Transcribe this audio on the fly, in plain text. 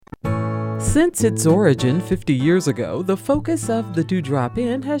Since its origin 50 years ago, the focus of the Dewdrop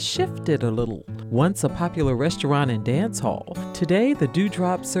Inn has shifted a little. Once a popular restaurant and dance hall, today the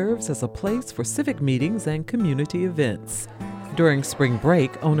Dewdrop serves as a place for civic meetings and community events. During spring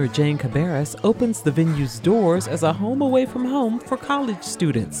break, owner Jane Cabarrus opens the venue's doors as a home away from home for college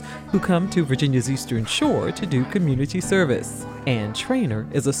students who come to Virginia's Eastern Shore to do community service. Ann Trainer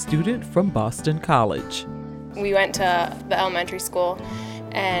is a student from Boston College. We went to the elementary school,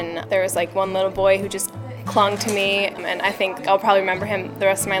 and there was one little boy who just clung to me, and I think I'll probably remember him the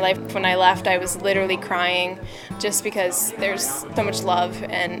rest of my life. When I left, I was literally crying just because there's so much love,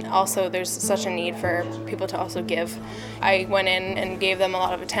 and also there's such a need for people to also give. I went in and gave them a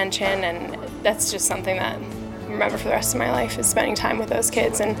lot of attention, and that's just something that I remember for the rest of my life, is spending time with those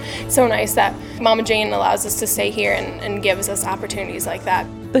kids. And it's so nice that Mama Jane allows us to stay here and gives us opportunities like that.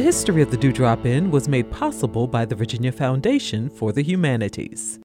 The history of the Dewdrop Inn was made possible by the Virginia Foundation for the Humanities.